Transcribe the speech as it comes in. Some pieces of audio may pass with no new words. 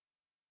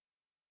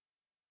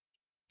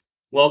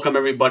Welcome,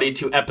 everybody,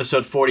 to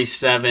episode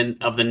 47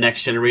 of the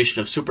Next Generation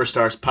of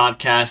Superstars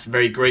podcast.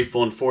 Very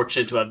grateful and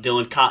fortunate to have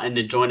Dillon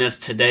to join us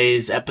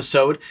today's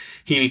episode.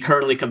 He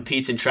currently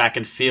competes in track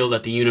and field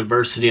at the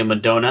University of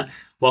Madonna.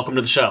 Welcome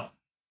to the show.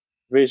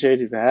 Appreciate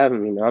you for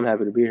having me. I'm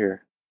happy to be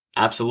here.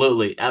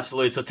 Absolutely.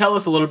 So tell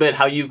us a little bit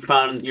how you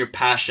found your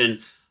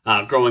passion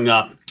growing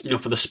up,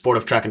 for the sport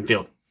of track and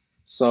field.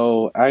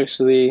 So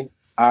actually,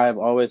 I've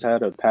always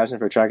had a passion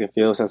for track and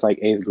field since like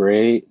 8th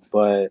grade,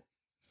 but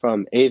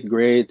from 8th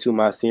grade to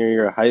my senior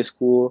year of high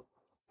school,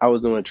 I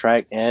was doing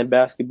track and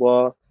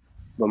basketball.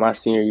 But my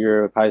senior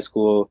year of high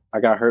school, I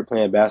got hurt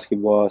playing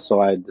basketball,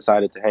 so I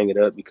decided to hang it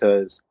up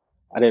because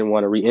I didn't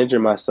want to re-injure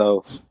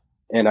myself,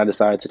 and I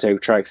decided to take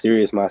track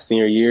serious my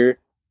senior year.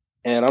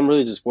 And I'm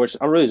really just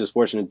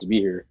fortunate to be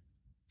here.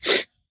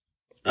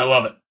 I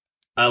love it.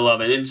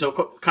 And so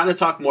kind of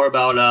talk more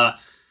about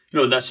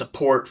that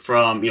support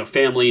from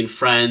family and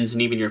friends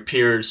and even your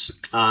peers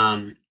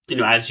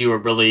as you were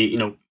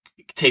really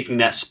taking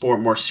that sport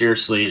more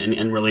seriously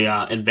and really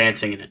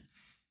advancing in it.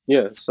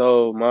 Yeah,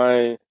 so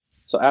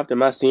after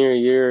my senior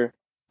year,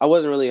 I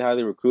wasn't really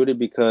highly recruited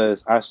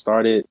because I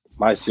started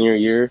my senior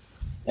year,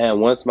 and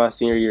once my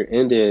senior year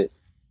ended,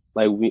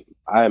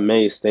 I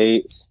made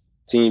states,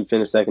 team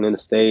finished second in the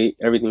state,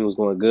 everything was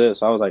going good.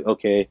 So I was like,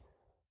 okay,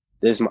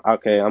 I'm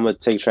gonna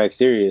take track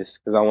serious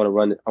because I want to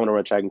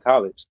run track in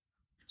college.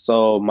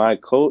 So my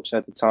coach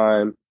at the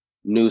time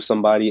knew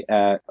somebody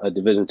at a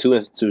Division II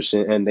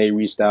institution, and they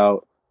reached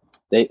out.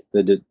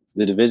 The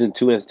Division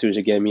II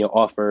institution gave me an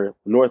offer.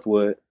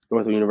 Northwood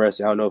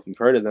University. I don't know if you've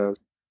heard of them,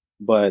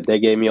 but they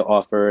gave me an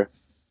offer.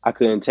 I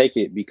couldn't take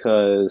it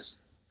because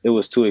it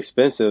was too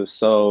expensive.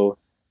 So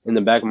in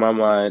the back of my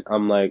mind,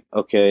 I'm like,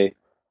 okay,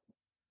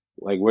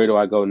 where do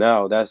I go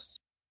now? That's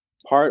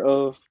part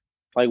of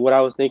what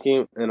I was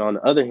thinking. And on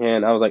the other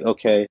hand, I was like,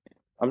 okay,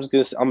 I'm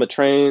gonna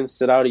train,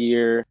 sit out a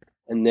year,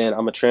 and then I'm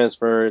gonna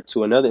transfer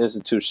to another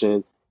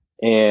institution,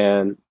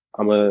 and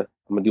I'm gonna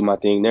do my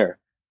thing there.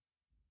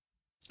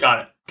 Got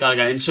it.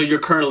 And so you're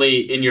currently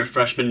in your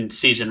freshman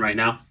season right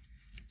now?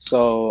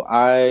 So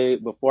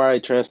before I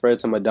transferred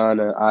to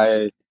Madonna,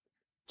 I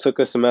took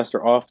a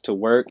semester off to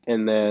work,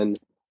 and then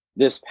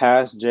this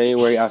past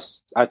January,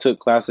 I took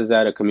classes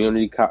at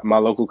my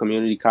local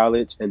community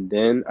college, and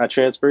then I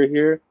transferred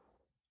here.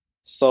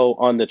 So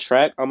on the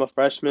track, I'm a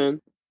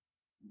freshman,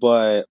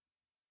 but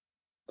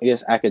I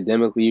guess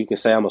academically, you can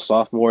say I'm a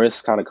sophomore.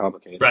 It's kind of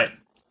complicated. Right.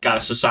 Got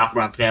it. So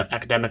sophomore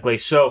academically.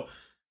 So,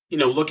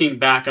 looking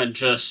back on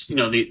just,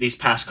 these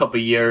past couple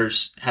of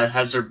years,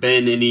 has there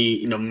been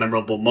any,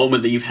 memorable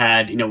moment that you've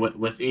had,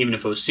 with even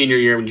if it was senior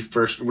year when you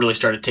first really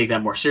started to take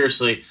that more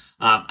seriously,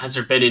 has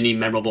there been any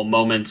memorable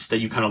moments that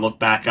you kind of look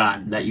back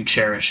on that you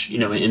cherish,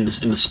 in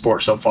the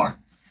sport so far?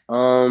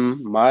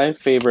 My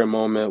favorite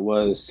moment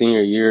was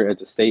senior year at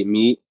the state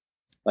meet,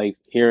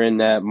 hearing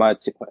that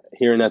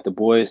the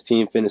boys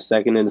team finished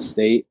second in the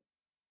state,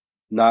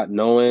 not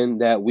knowing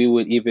that we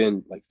would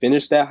even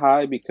finish that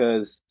high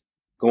because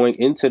going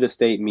into the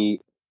state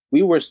meet,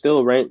 we were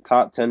still ranked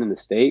top 10 in the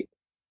state,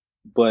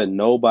 but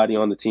nobody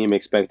on the team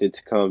expected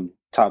to come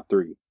top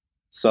 3.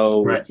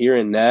 So right.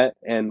 Hearing that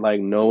and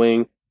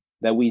knowing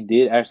that we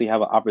did actually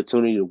have an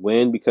opportunity to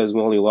win because we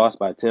only lost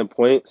by 10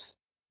 points,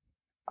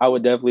 I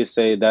would definitely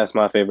say that's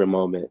my favorite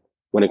moment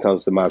when it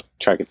comes to my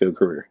track and field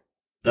career.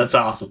 That's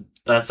awesome.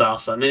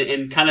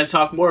 And kind of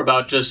talk more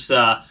about just,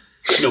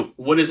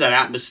 what is that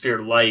atmosphere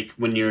like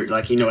when you're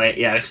at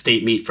a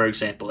state meet, for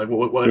example?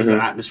 What does that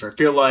atmosphere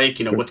feel like?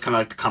 What's kind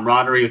of the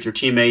camaraderie with your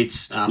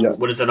teammates?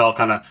 What does it all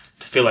kind of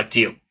feel like to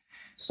you?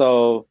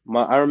 So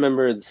I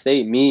remember the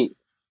state meet.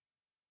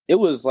 It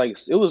was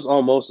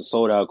almost a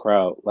sold out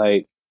crowd.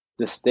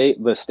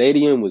 The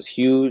stadium was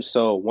huge.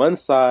 So one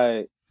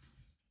side,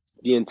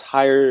 the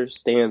entire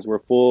stands were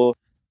full,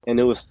 and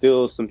there was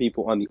still some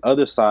people on the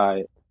other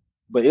side.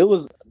 But it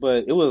was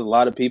a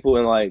lot of people,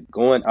 and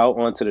going out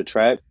onto the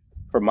track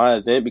for my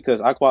event because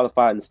I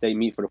qualified in the state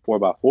meet for the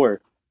 4x4.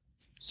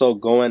 So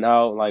going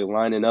out,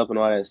 lining up and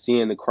all that,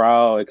 seeing the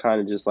crowd, it kind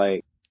of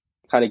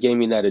gave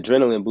me that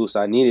adrenaline boost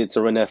I needed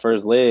to run that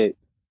first leg.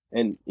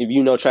 And if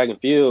you know track and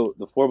field,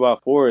 the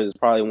 4x4 is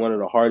probably one of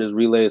the hardest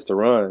relays to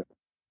run.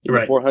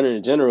 Right. The 400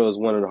 in general is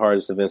one of the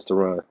hardest events to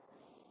run.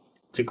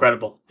 It's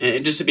incredible.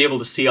 And just to be able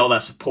to see all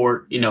that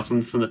support, from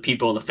the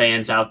people and the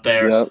fans out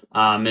there, yep.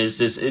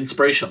 is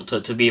inspirational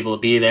to be able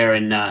to be there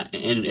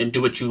and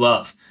do what you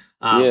love.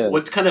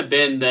 What's kind of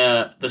been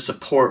the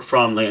support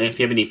from, if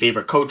you have any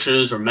favorite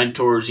coaches or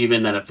mentors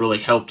even that have really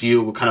helped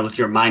you kind of with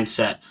your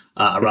mindset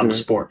around the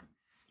sport?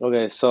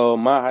 Okay, so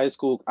my high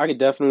school, I could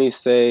definitely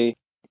say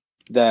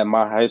that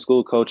my high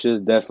school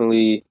coaches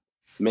definitely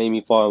made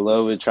me fall in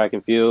love with track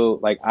and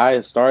field.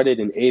 I started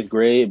in 8th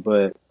grade,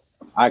 but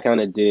I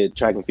kind of did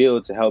track and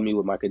field to help me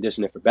with my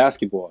conditioning for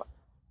basketball.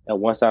 And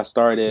once I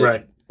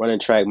started running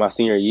track my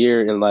senior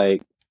year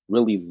and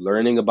really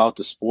learning about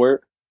the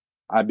sport,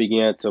 I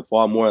began to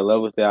fall more in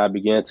love with it. I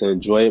began to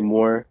enjoy it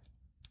more,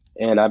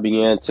 and I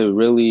began to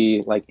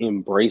really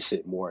embrace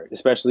it more,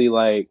 especially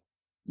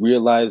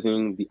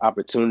realizing the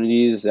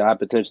opportunities that I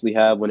potentially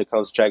have when it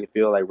comes to track and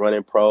field, like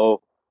running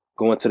pro,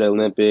 going to the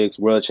Olympics,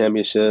 world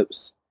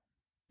championships,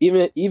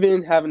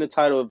 even having the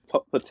title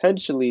of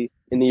potentially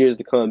in the years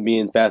to come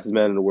being fastest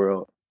man in the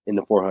world in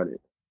the 400.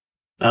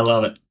 I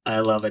love it. I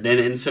love it.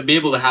 And to be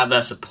able to have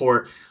that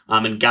support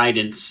and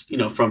guidance,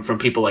 from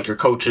people like your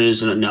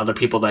coaches and other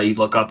people that you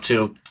look up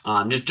to,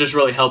 just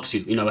really helps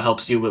you. It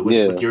helps you with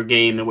Yeah, your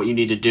game and what you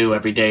need to do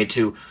every day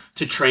to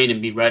train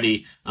and be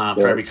ready for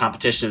yeah. every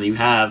competition that you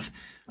have.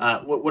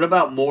 What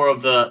about more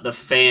of the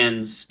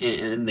fans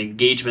and the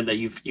engagement that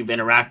you've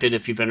interacted?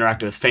 If you've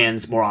interacted with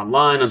fans more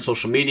online on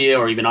social media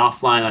or even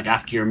offline, like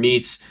after your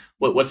meets,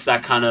 what's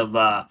that kind of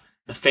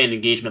the fan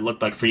engagement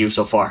look like for you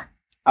so far?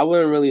 I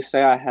wouldn't really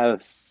say I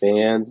have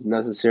fans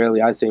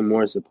necessarily. I'd say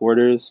more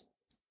supporters.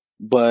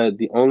 But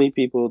the only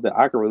people that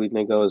I can really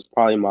think of is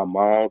probably my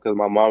mom, because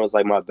my mom is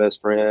like my best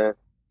friend,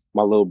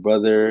 my little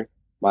brother,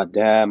 my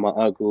dad, my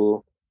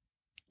uncle,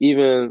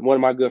 even one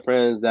of my good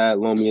friends that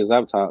loaned me his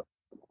laptop.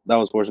 That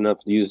was fortunate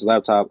enough to use his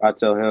laptop. I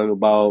tell him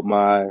about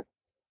my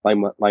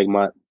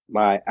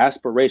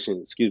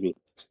aspirations, excuse me,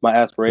 my Right.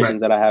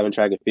 aspirations that I have in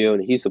track and field,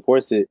 and he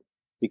supports it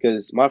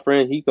because my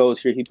friend, he goes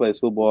here, he plays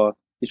football,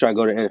 he's trying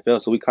to go to the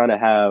NFL, so we kind of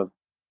have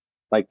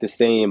like the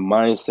same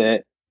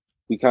mindset.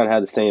 We kind of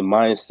have the same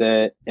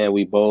mindset, and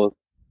we both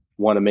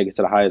want to make it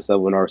to the highest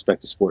level in our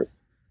respective sport.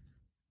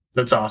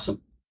 That's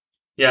awesome.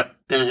 Yep,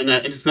 and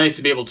it's nice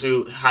to be able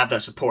to have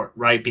that support,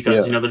 right?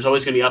 Because Yeah. there's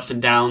always going to be ups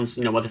and downs,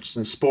 whether it's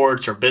in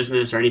sports or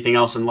business or anything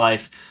else in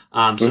life.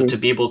 So Hmm. to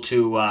be able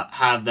to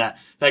have that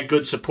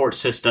good support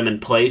system in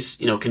place,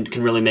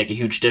 can really make a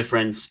huge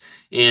difference.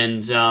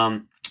 And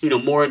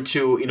more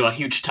into a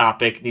huge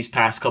topic these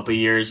past couple of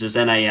years is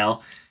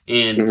NIL.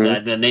 And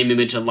Hmm. the name,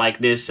 image, and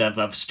likeness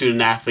of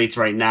student athletes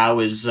right now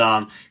is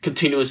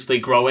continuously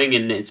growing,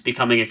 and it's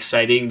becoming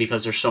exciting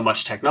because there's so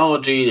much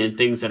technology and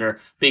things that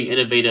are being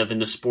innovative in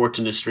the sports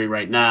industry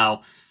right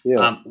now.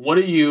 Yeah. What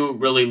do you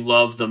really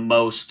love the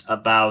most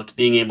about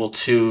being able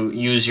to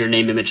use your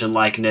name, image, and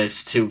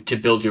likeness to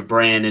build your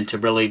brand and to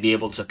really be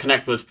able to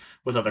connect with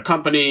other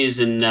companies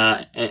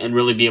and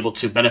really be able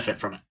to benefit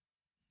from it?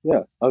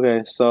 Yeah.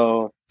 Okay.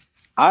 So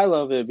I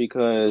love it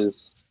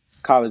because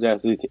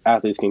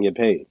athletes can get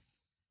paid.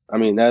 I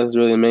mean, that's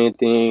really the main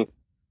thing.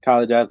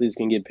 College athletes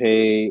can get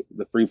paid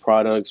the free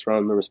products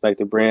from the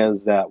respective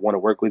brands that want to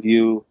work with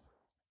you.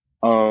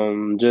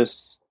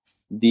 Just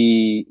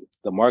the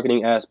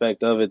marketing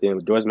aspect of it, the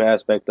endorsement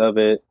aspect of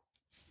it,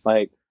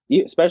 like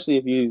especially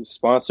if you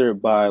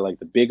sponsored by like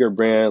the bigger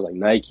brands like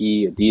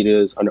Nike,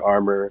 Adidas, Under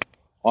Armour,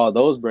 all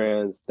those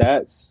brands,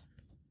 that's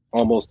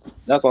almost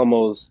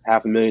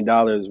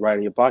 $500,000 right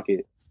in your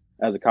pocket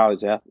as a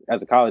college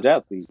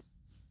athlete.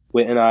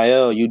 With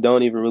NIL, you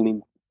don't even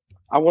really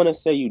I want to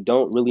say you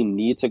don't really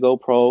need to go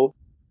pro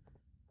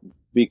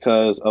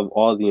because of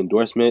all the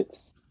endorsement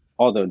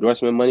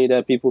money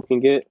that people can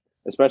get,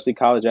 especially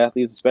college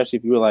athletes, especially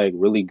if you were like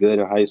really good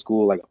in high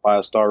school, like a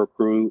 5-star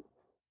recruit,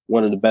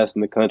 one of the best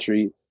in the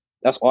country.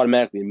 That's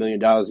automatically $1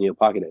 million in your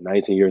pocket at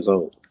 19 years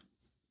old.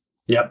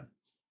 Yep.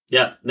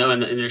 Yeah, no,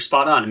 and you're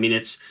spot on. I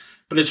mean,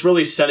 but it's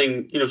really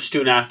setting,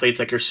 student athletes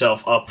like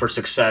yourself up for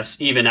success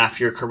even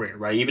after your career,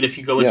 right? Even if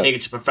you go and Yeah. take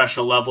it to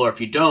professional level, or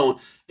if you don't,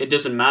 it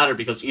doesn't matter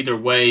because either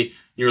way,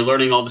 you're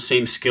learning all the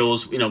same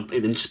skills,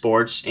 in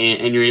sports,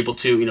 and you're able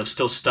to,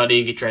 still study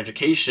and get your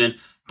education,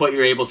 but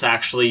you're able to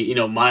actually,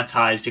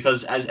 monetize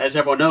because as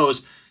everyone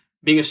knows,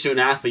 being a student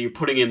athlete, you're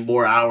putting in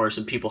more hours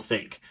than people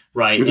think,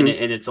 right? And,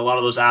 Hmm. and it's a lot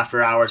of those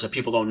after hours that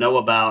people don't know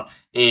about,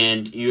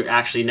 and you're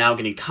actually now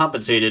getting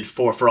compensated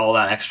for all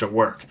that extra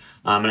work.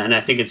 And I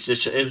think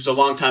it was a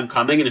long time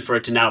coming, and for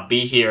it to now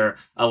be here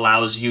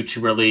allows you to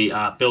really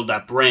build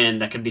that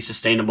brand that can be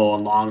sustainable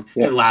and long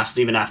Yeah. and last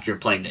even after your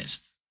playing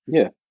days.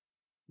 Yeah.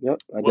 Yep.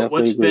 I definitely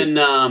What's agree.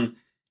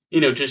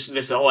 been just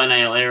this whole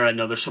NIL era? I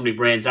know there's so many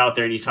brands out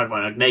there, and you talk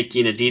about like Nike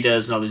and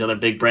Adidas and all these other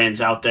big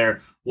brands out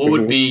there. What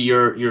would Hmm. be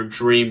your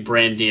dream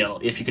brand deal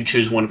if you could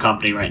choose one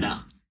company right now?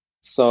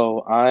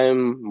 So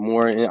I'm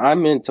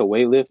into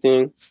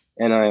weightlifting,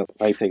 and I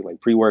like take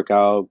like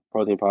pre-workout,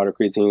 protein powder,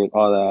 creatine,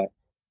 all that.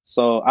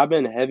 So I've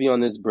been heavy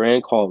on this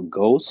brand called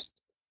Ghost.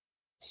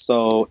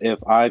 So if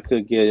I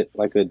could get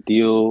like a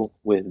deal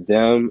with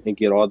them and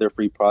get all their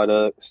free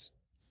products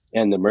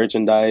and the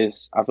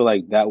merchandise, I feel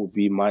like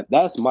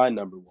that's my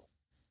number one.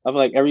 I feel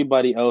like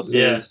everybody Yeah,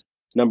 else's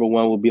number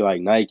one would be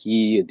like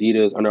Nike,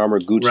 Adidas, Under Armour,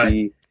 right.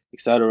 Gucci,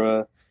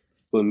 etc.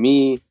 But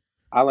me,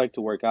 I like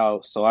to work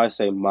out, so I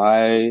say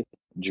my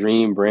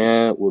dream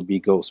brand would be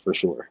Ghost for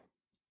sure.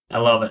 I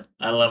love it.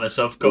 I love it.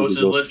 So if It would be Ghost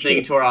is Ghost for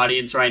listening sure. to our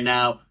audience right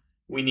now,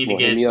 we need Come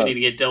to on, hit me get we up. need to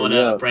get Hit Dylan me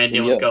a up. brand Hit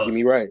deal me with up. Get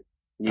me Ghost. right.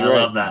 Get me I right.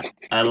 love that.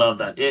 I love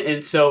that.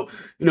 And so,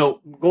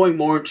 going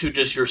more into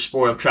just your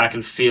sport of track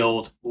and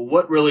field,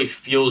 what really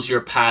fuels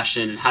your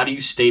passion and how do you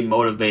stay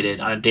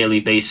motivated on a daily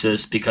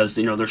basis? Because,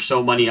 there's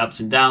so many ups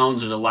and downs.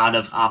 There's a lot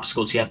of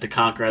obstacles you have to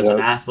conquer as an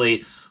Yep.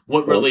 athlete.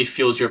 What Yep. really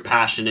fuels your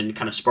passion and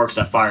kind of sparks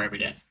that fire every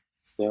day?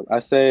 Yep. I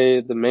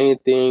say the main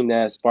thing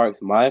that sparks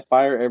my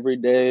fire every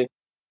day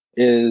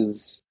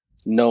is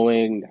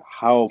knowing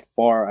how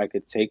far I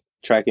could take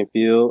track and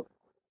field,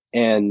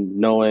 and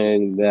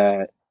knowing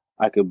that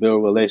I could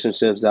build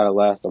relationships that'll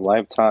last a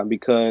lifetime.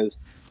 Because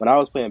when I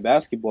was playing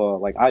basketball,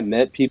 like I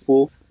met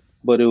people,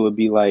 but it would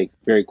be like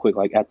very quick,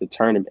 like at the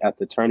tournament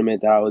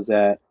that I was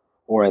at,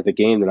 or at the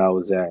game that I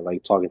was at,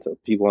 like talking to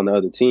people on the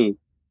other team.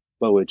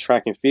 But with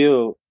track and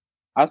field,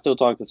 I still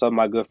talk to some of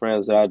my good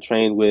friends that I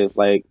trained with,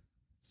 like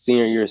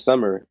senior year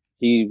summer.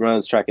 He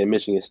runs track at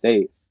Michigan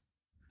State.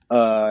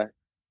 Uh,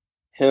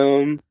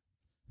 him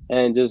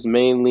and just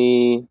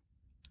mainly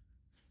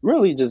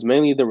really just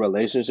mainly the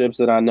relationships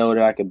that I know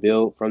that I could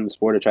build from the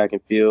sport of track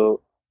and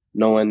field,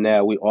 knowing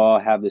that we all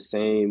have the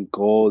same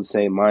goal, the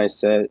same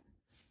mindset,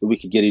 that we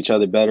could get each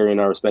other better in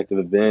our respective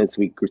events.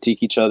 We critique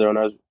each other on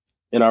our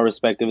in our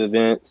respective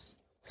events,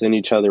 send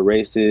each other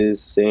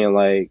races, saying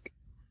like,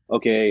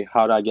 okay,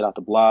 how did I get out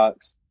the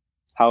blocks?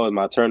 How was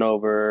my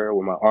turnover?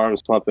 Were my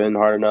arms pumping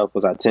hard enough?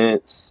 Was I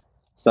tense?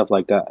 Stuff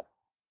like that.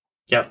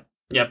 Yep.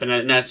 Yep.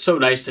 And that's so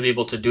nice to be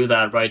able to do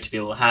that, right? To be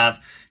able to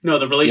have, the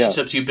Yeah.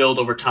 relationships you build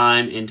over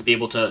time and to be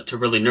able to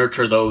really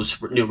nurture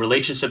those new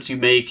relationships you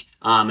make,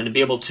 and to be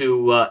able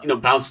to,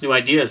 bounce new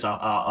ideas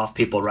off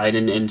people, right?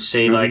 And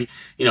say Hmm.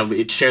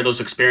 like, share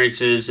those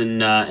experiences and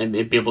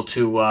be able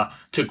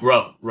to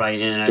grow, right?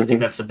 And I think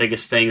Hmm. that's the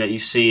biggest thing that you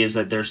see is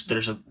that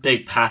there's a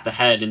big path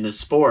ahead in this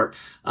sport.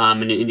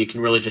 And you can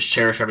really just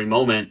cherish every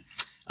moment.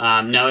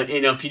 Now,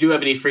 if you do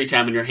have any free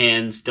time in your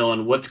hands,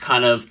 Dylan, what's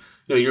kind of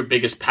your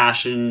biggest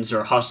passions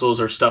or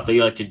hustles or stuff that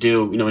you like to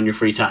do, in your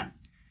free time?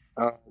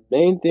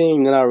 Main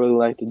thing that I really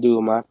like to do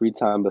in my free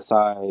time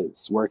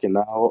besides working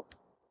out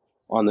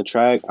on the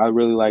track, I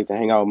really like to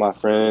hang out with my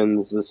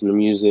friends, listen to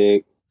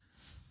music,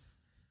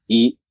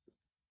 eat,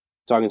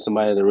 talking to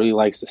somebody that really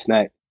likes to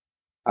snack.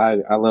 I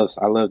love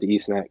to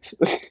eat snacks.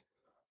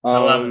 I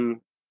love it.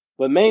 um,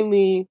 but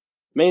main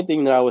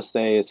thing that I would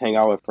say is hang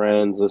out with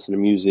friends, listen to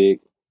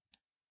music,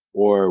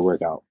 or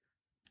work out.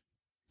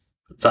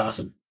 That's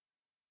awesome.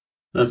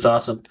 That's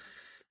awesome.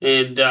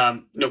 And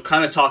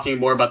kind of talking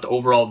more about the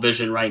overall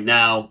vision right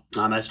now,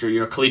 as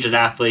you're a collegiate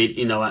athlete,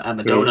 at Mhm.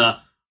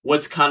 Madonna,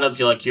 what's kind of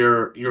like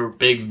your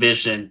big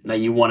vision that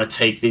you want to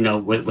take,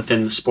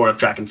 within the sport of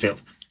track and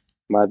field?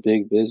 My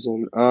big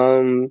vision.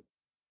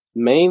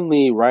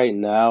 Mainly right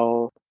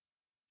now,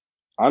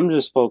 I'm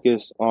just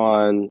focused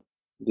on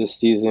this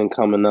season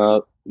coming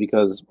up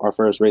because our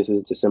first race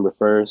is December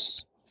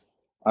 1st.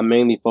 I'm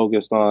mainly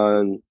focused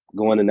on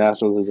going to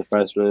nationals as a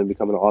freshman,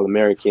 becoming an All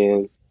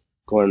American,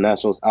 going to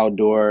nationals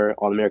outdoor,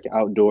 All American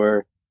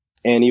outdoor,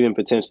 and even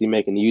potentially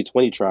making the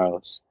U20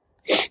 trials.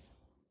 I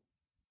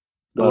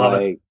But love it.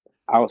 like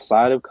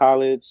outside of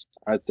college,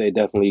 I'd say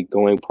definitely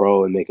going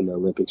pro and making the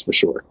Olympics for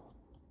sure.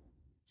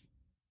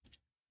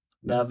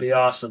 That'd be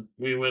awesome.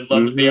 We would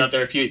love to be Hmm. out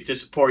there to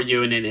support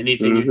you and in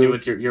anything you do Hmm.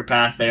 with your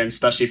path there, and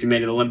especially if you made it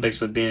to the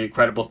Olympics, would be an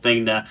incredible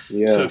thing to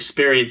Yeah.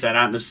 experience that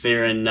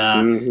atmosphere Hmm.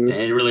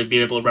 and really be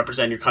able to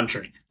represent your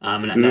country.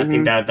 And I think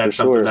Hmm. that For that's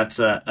something sure.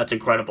 that's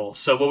incredible.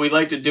 So what we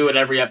like to do at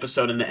every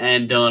episode in the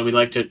end, Dylan, we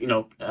like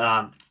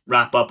to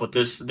wrap up with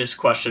this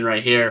question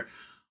right here.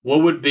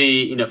 What would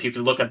be if you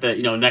could look at the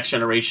next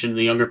generation,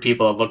 the younger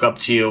people that look up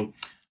to you,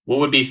 what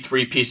would be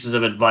three pieces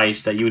of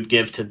advice that you would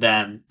give to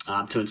them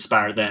to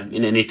inspire them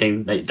in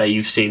anything that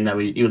you've seen that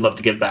you would love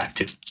to give back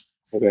to?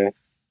 Okay.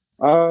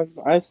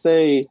 I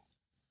say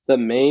the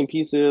main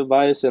piece of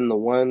advice and the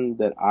one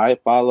that I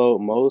followed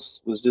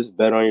most was just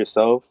bet on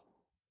yourself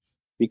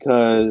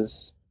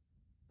because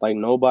like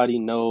nobody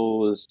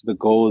knows the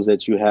goals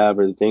that you have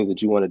or the things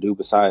that you want to do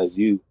besides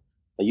you.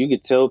 Like, you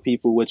could tell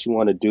people what you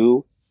want to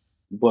do,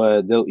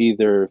 but they'll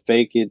either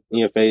fake it in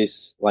your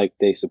face like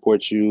they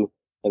support you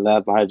and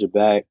laugh behind your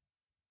back,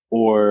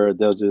 or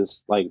they'll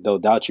just like they'll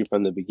doubt you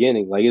from the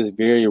beginning. Like it's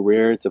very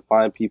rare to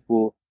find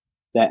people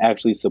that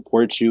actually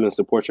support you and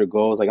support your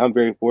goals. Like I'm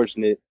very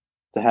fortunate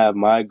to have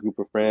my group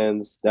of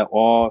friends that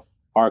all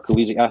are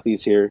collegiate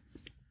athletes here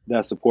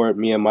that support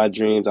me and my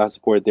dreams. I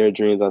support their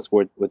dreams. I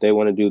support what they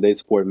want to do. They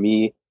support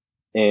me,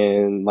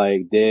 and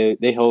like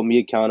they hold me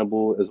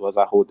accountable as well as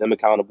I hold them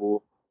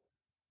accountable.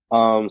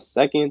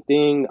 Second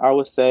thing I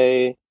would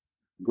say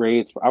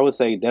grades. I would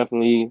say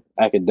definitely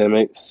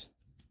academics.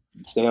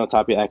 Stay on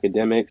top of your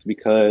academics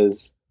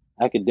because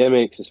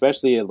academics,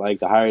 especially at like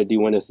the higher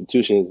D1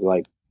 institutions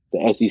like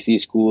the SEC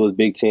schools,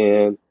 Big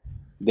Ten,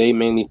 they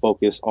mainly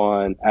focus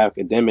on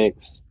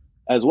academics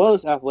as well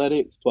as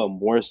athletics, but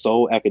more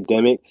so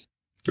academics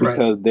Right.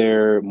 because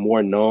they're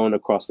more known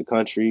across the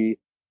country,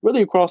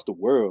 really across the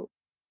world,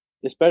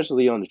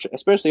 especially on the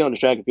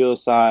track and field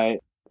side.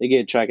 They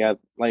get track at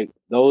like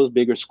those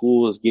bigger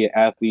schools get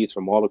athletes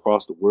from all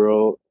across the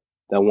world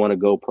that want to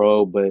go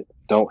pro but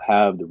don't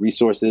have the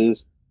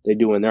resources they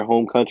do in their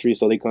home country,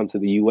 so they come to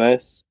the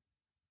U.S.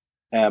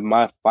 And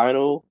my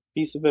final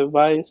piece of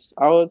advice,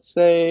 I would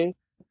say,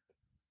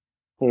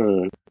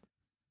 hmm,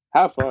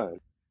 have fun.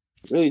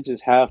 Really,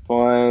 just have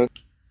fun.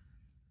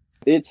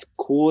 It's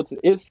cool.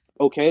 It's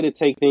okay to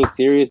take things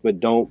serious, but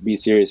don't be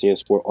serious in your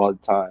sport all the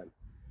time.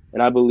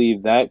 And I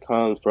believe that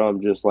comes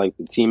from just like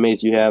the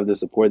teammates you have, the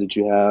support that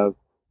you have,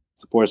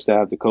 support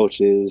staff, the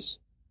coaches,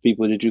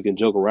 people that you can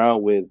joke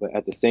around with. But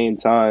at the same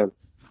time,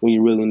 when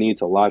you really need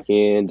to lock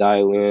in,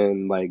 dial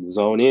in, like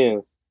zone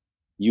in,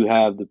 you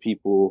have the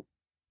people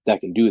that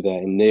can do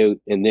that,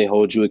 and they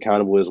hold you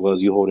accountable as well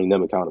as you holding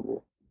them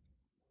accountable.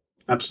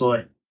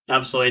 Absolutely.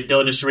 Absolutely.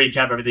 Dylan, just to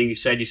recap everything you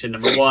said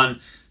number one,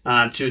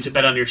 to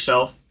bet on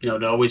yourself,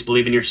 to always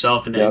believe in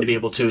yourself and to be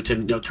able to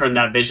turn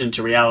that vision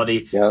to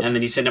reality. Yep. And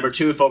then you said number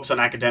two, focus on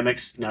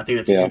academics. I think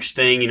that's a huge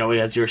thing,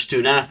 as you're a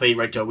student athlete,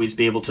 right, to always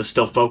be able to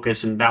still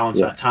focus and balance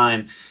that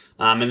time.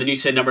 And then you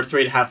said number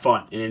three, to have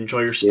fun and enjoy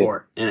your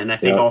sport. And I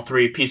think all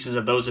three pieces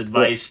of those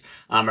advice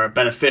are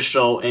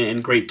beneficial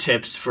and great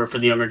tips for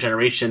the younger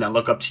generation that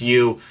look up to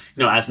you,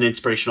 as an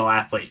inspirational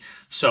athlete.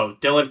 So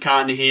Dillon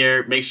Cotton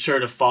here. Make sure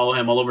to follow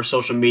him all over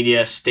social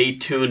media. Stay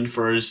tuned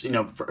for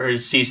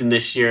his season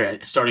this year,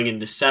 starting in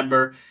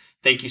December.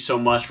 Thank you so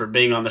much for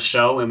being on the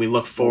show, and we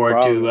look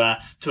forward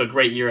to a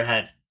great year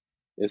ahead.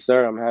 Yes,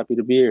 sir. I'm happy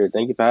to be here.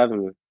 Thank you for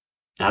having me.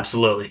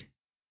 Absolutely.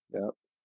 Yeah.